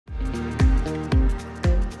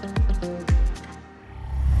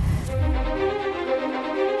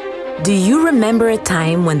Do you remember a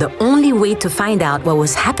time when the only way to find out what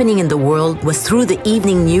was happening in the world was through the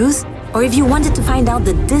evening news? Or if you wanted to find out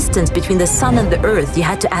the distance between the sun and the earth, you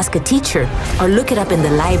had to ask a teacher or look it up in the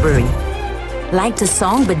library. Liked a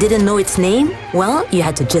song but didn't know its name? Well, you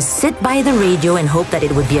had to just sit by the radio and hope that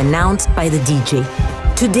it would be announced by the DJ.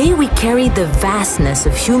 Today we carry the vastness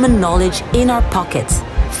of human knowledge in our pockets.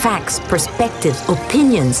 Facts, perspectives,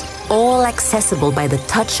 opinions, all accessible by the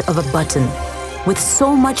touch of a button. With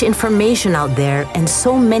so much information out there and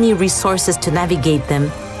so many resources to navigate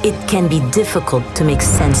them, it can be difficult to make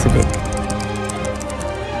sense of it.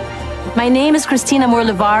 My name is Christina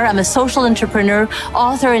Moore-Levar. I'm a social entrepreneur,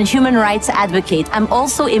 author, and human rights advocate. I'm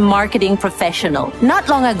also a marketing professional. Not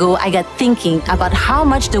long ago, I got thinking about how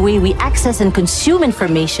much the way we access and consume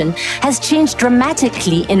information has changed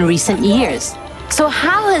dramatically in recent years. So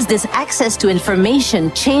how has this access to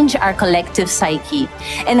information changed our collective psyche?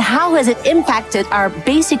 And how has it impacted our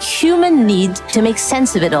basic human need to make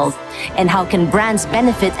sense of it all? And how can brands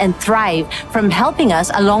benefit and thrive from helping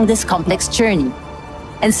us along this complex journey?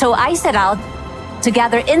 And so I set out to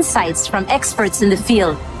gather insights from experts in the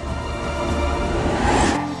field.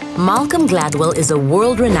 Malcolm Gladwell is a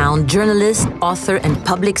world-renowned journalist, author, and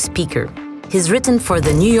public speaker. He's written for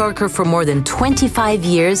The New Yorker for more than 25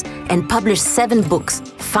 years and published 7 books,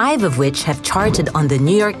 5 of which have charted on the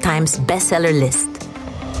New York Times bestseller list.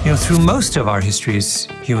 You know, through most of our history as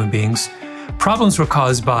human beings, problems were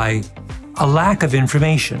caused by a lack of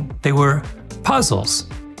information. They were puzzles.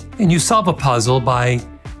 And you solve a puzzle by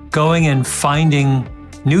going and finding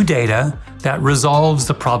new data that resolves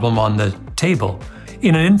the problem on the table.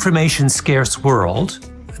 In an information-scarce world,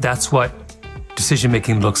 that's what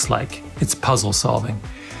decision-making looks like. It's puzzle solving.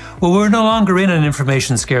 Well, we're no longer in an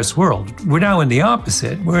information-scarce world. We're now in the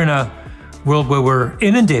opposite. We're in a world where we're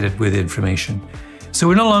inundated with information. So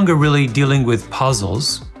we're no longer really dealing with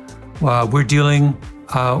puzzles. We're dealing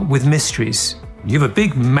with mysteries. You have a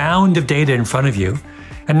big mound of data in front of you,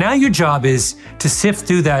 and now your job is to sift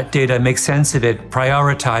through that data, make sense of it,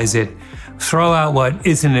 prioritize it, throw out what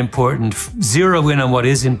isn't important, zero in on what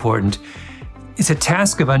is important. It's a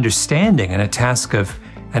task of understanding and a task of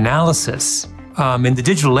analysis. In the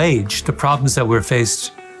digital age, the problems that we're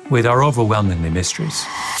faced with are overwhelmingly mysteries.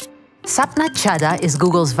 Sapna Chadha is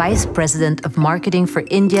Google's Vice President of Marketing for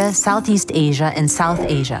India, Southeast Asia, and South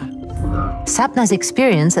Asia. Sapna's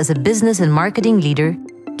experience as a business and marketing leader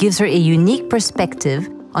gives her a unique perspective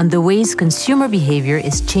on the ways consumer behavior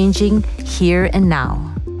is changing here and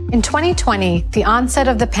now. In 2020, the onset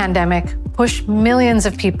of the pandemic pushed millions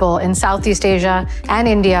of people in Southeast Asia and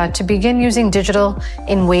India to begin using digital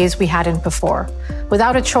in ways we hadn't before.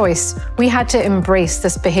 Without a choice, we had to embrace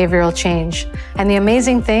this behavioral change. And the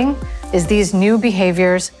amazing thing is these new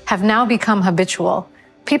behaviors have now become habitual.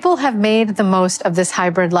 People have made the most of this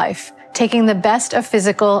hybrid life, taking the best of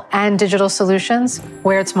physical and digital solutions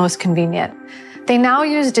where it's most convenient. They now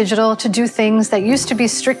use digital to do things that used to be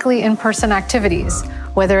strictly in-person activities,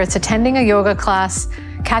 whether it's attending a yoga class,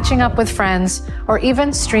 catching up with friends, or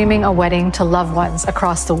even streaming a wedding to loved ones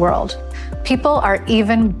across the world. People are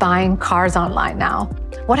even buying cars online now.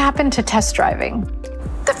 What happened to test driving?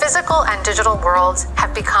 The physical and digital worlds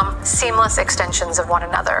have become seamless extensions of one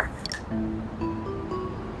another.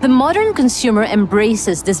 The modern consumer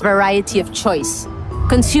embraces this variety of choice.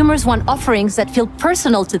 Consumers want offerings that feel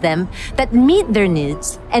personal to them, that meet their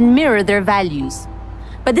needs and mirror their values.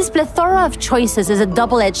 But this plethora of choices is a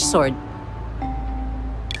double-edged sword.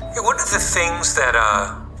 One of the things that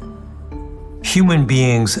human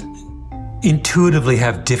beings intuitively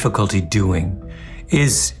have difficulty doing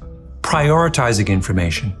is prioritizing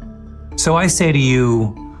information. So I say to you,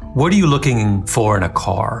 what are you looking for in a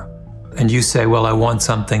car? And you say, well, I want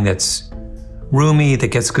something that's roomy,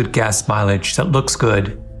 that gets good gas mileage, that looks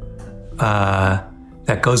good,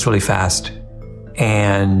 that goes really fast,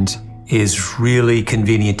 and is really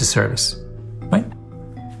convenient to service, right?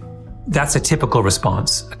 That's a typical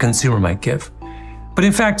response a consumer might give. But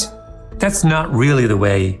in fact, that's not really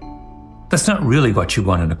what you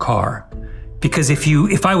want in a car. Because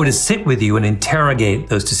if I were to sit with you and interrogate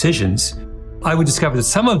those decisions, I would discover that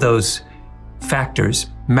some of those factors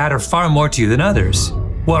matter far more to you than others.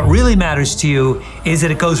 What really matters to you is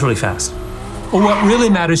that it goes really fast. Or what really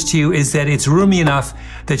matters to you is that it's roomy enough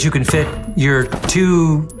that you can fit your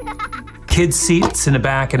 2 kids' seats in the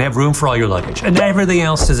back and have room for all your luggage. And everything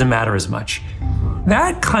else doesn't matter as much.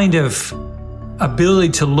 That kind of ability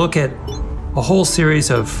to look at a whole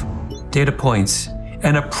series of data points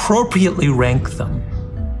and appropriately rank them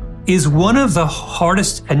is one of the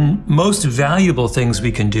hardest and most valuable things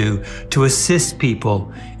we can do to assist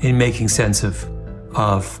people in making sense of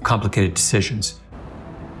complicated decisions.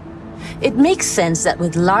 It makes sense that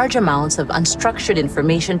with large amounts of unstructured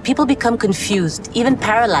information, people become confused, even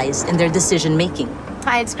paralyzed in their decision-making.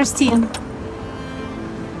 Hi, it's Christine.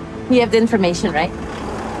 You have the information, right?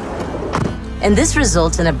 And this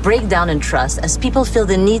results in a breakdown in trust as people feel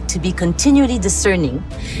the need to be continually discerning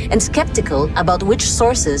and skeptical about which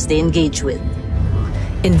sources they engage with.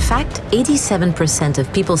 In fact, 87%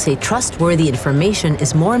 of people say trustworthy information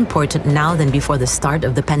is more important now than before the start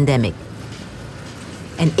of the pandemic.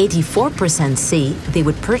 And 84% say they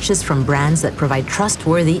would purchase from brands that provide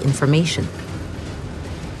trustworthy information.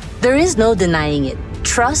 There is no denying it.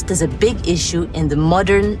 Trust is a big issue in the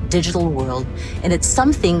modern digital world, and it's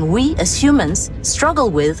something we as humans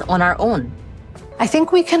struggle with on our own. I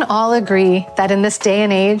think we can all agree that in this day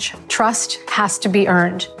and age, trust has to be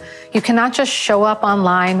earned. You cannot just show up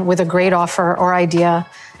online with a great offer or idea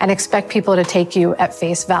and expect people to take you at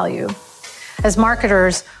face value. As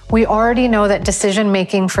marketers, we already know that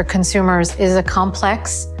decision-making for consumers is a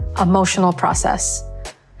complex, emotional process.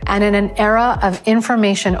 And in an era of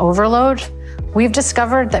information overload, we've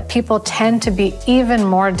discovered that people tend to be even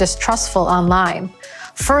more distrustful online,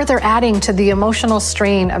 further adding to the emotional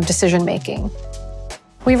strain of decision-making.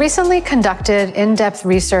 We recently conducted in-depth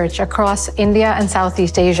research across India and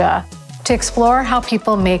Southeast Asia to explore how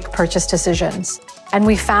people make purchase decisions. And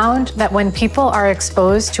we found that when people are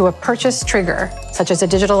exposed to a purchase trigger, such as a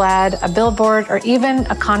digital ad, a billboard, or even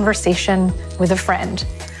a conversation with a friend,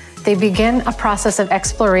 they begin a process of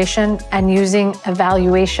exploration and using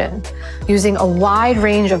evaluation, using a wide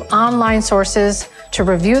range of online sources to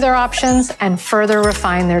review their options and further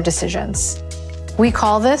refine their decisions. We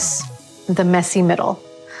call this the messy middle,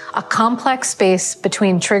 a complex space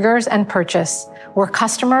between triggers and purchase where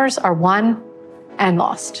customers are won and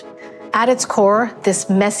lost. At its core, this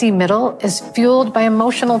messy middle is fueled by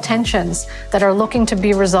emotional tensions that are looking to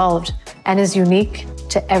be resolved and is unique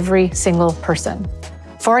to every single person.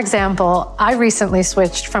 For example, I recently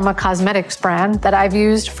switched from a cosmetics brand that I've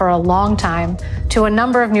used for a long time to a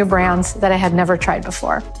number of new brands that I had never tried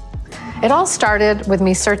before. It all started with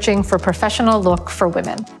me searching for professional look for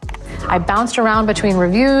women. I bounced around between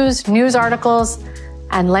reviews, news articles,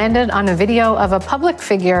 and landed on a video of a public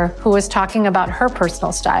figure who was talking about her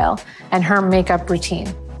personal style and her makeup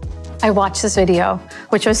routine. I watched this video,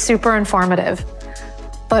 which was super informative.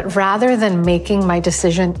 But rather than making my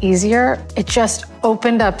decision easier, it just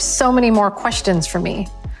opened up so many more questions for me.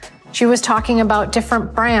 She was talking about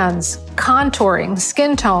different brands, contouring,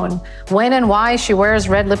 skin tone, when and why she wears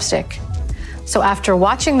red lipstick. So after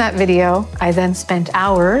watching that video, I then spent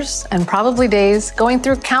hours and probably days going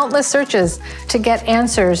through countless searches to get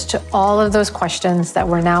answers to all of those questions that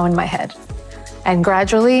were now in my head. And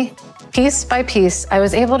gradually, piece by piece, I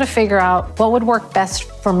was able to figure out what would work best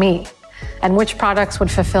for me and which products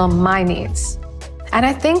would fulfill my needs. And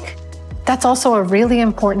I think that's also a really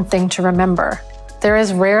important thing to remember. There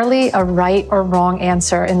is rarely a right or wrong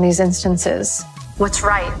answer in these instances. What's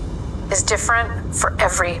right is different for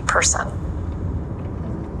every person.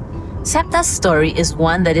 Septa's story is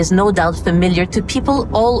one that is no doubt familiar to people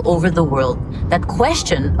all over the world. That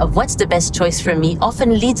question of what's the best choice for me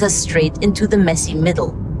often leads us straight into the messy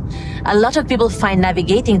middle. A lot of people find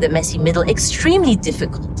navigating the messy middle extremely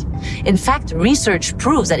difficult. In fact, research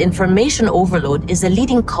proves that information overload is a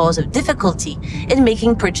leading cause of difficulty in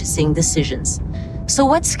making purchasing decisions. So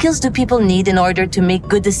what skills do people need in order to make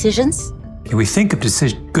good decisions? We think of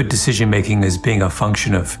good decision-making as being a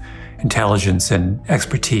function of intelligence and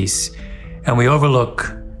expertise, and we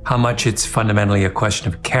overlook how much it's fundamentally a question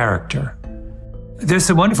of character. There's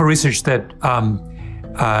some wonderful research that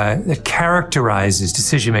characterizes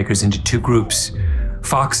decision makers into two groups: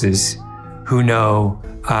 foxes, who know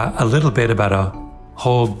a little bit about a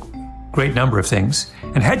whole great number of things,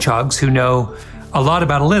 and hedgehogs, who know a lot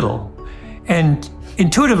about a little. And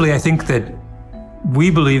intuitively, I think that we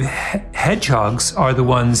believe hedgehogs are the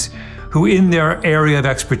ones who in their area of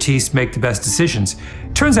expertise make the best decisions.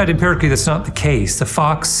 Turns out empirically that's not the case. The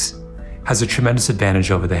fox has a tremendous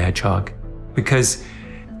advantage over the hedgehog, because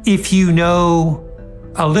if you know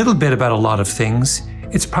a little bit about a lot of things,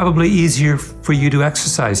 it's probably easier for you to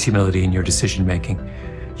exercise humility in your decision making.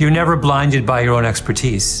 You're never blinded by your own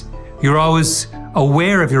expertise. You're always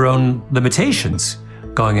aware of your own limitations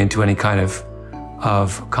going into any kind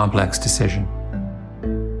of complex decision.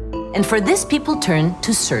 And for this, people turn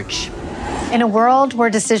to search. In a world where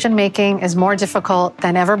decision-making is more difficult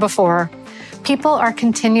than ever before, people are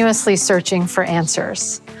continuously searching for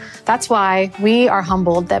answers. That's why we are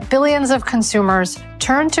humbled that billions of consumers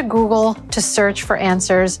turn to Google to search for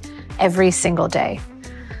answers every single day.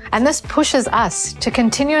 And this pushes us to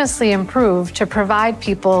continuously improve to provide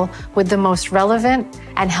people with the most relevant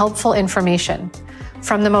and helpful information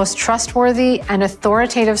from the most trustworthy and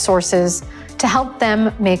authoritative sources to help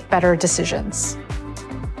them make better decisions.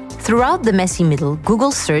 Throughout the messy middle,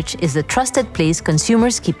 Google Search is the trusted place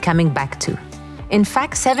consumers keep coming back to. In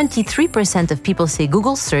fact, 73% of people say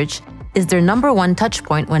Google Search is their #1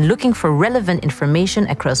 touchpoint when looking for relevant information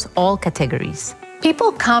across all categories.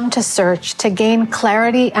 People come to search to gain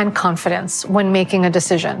clarity and confidence when making a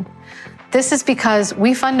decision. This is because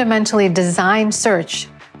we fundamentally design search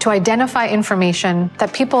to identify information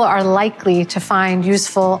that people are likely to find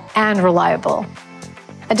useful and reliable.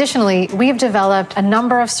 Additionally, we've developed a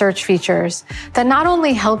number of search features that not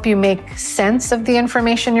only help you make sense of the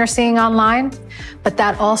information you're seeing online, but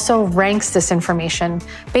that also ranks this information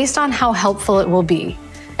based on how helpful it will be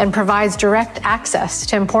and provides direct access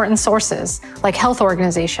to important sources like health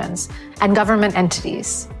organizations and government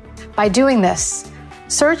entities. By doing this,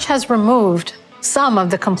 search has removed some of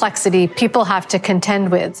the complexity people have to contend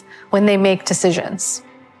with when they make decisions.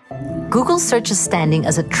 Google Search's standing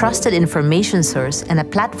as a trusted information source and a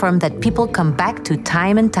platform that people come back to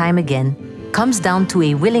time and time again comes down to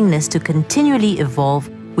a willingness to continually evolve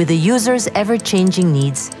with the user's ever-changing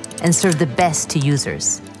needs and serve the best to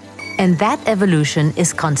users. And that evolution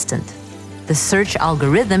is constant. The search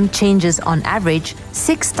algorithm changes on average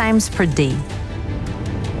 6 times per day.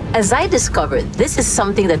 As I discovered, this is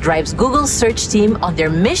something that drives Google's search team on their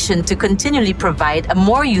mission to continually provide a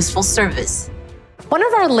more useful service. One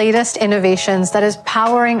of our latest innovations that is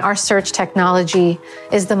powering our search technology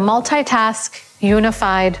is the multitask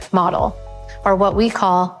unified model, or what we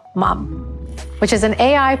call MUM, which is an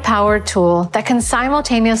AI-powered tool that can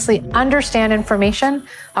simultaneously understand information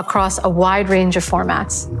across a wide range of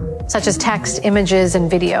formats, such as text, images, and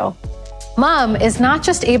video. MUM is not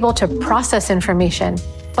just able to process information,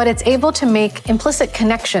 but it's able to make implicit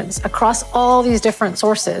connections across all these different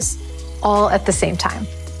sources, all at the same time.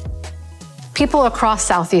 People across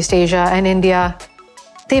Southeast Asia and India,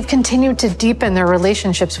 they've continued to deepen their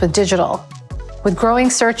relationships with digital, with growing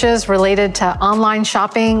searches related to online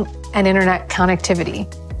shopping and internet connectivity.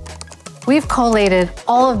 We've collated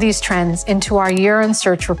all of these trends into our Year in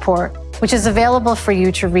Search report, which is available for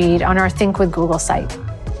you to read on our Think with Google site.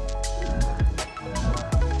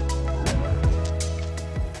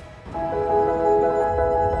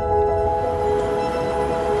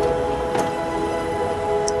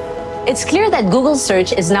 It's clear that Google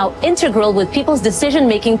Search is now integral with people's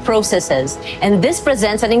decision-making processes, and this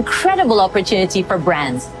presents an incredible opportunity for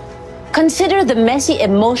brands. Consider the messy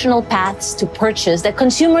emotional paths to purchase that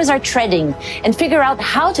consumers are treading and figure out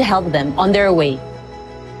how to help them on their way.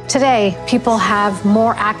 Today, people have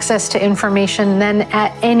more access to information than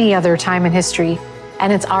at any other time in history,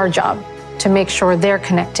 and it's our job to make sure they're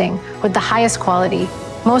connecting with the highest quality,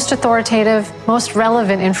 most authoritative, most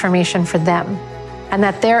relevant information for them, and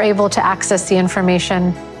that they're able to access the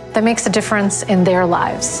information that makes a difference in their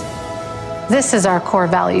lives. This is our core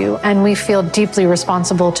value, and we feel deeply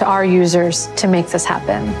responsible to our users to make this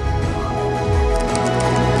happen.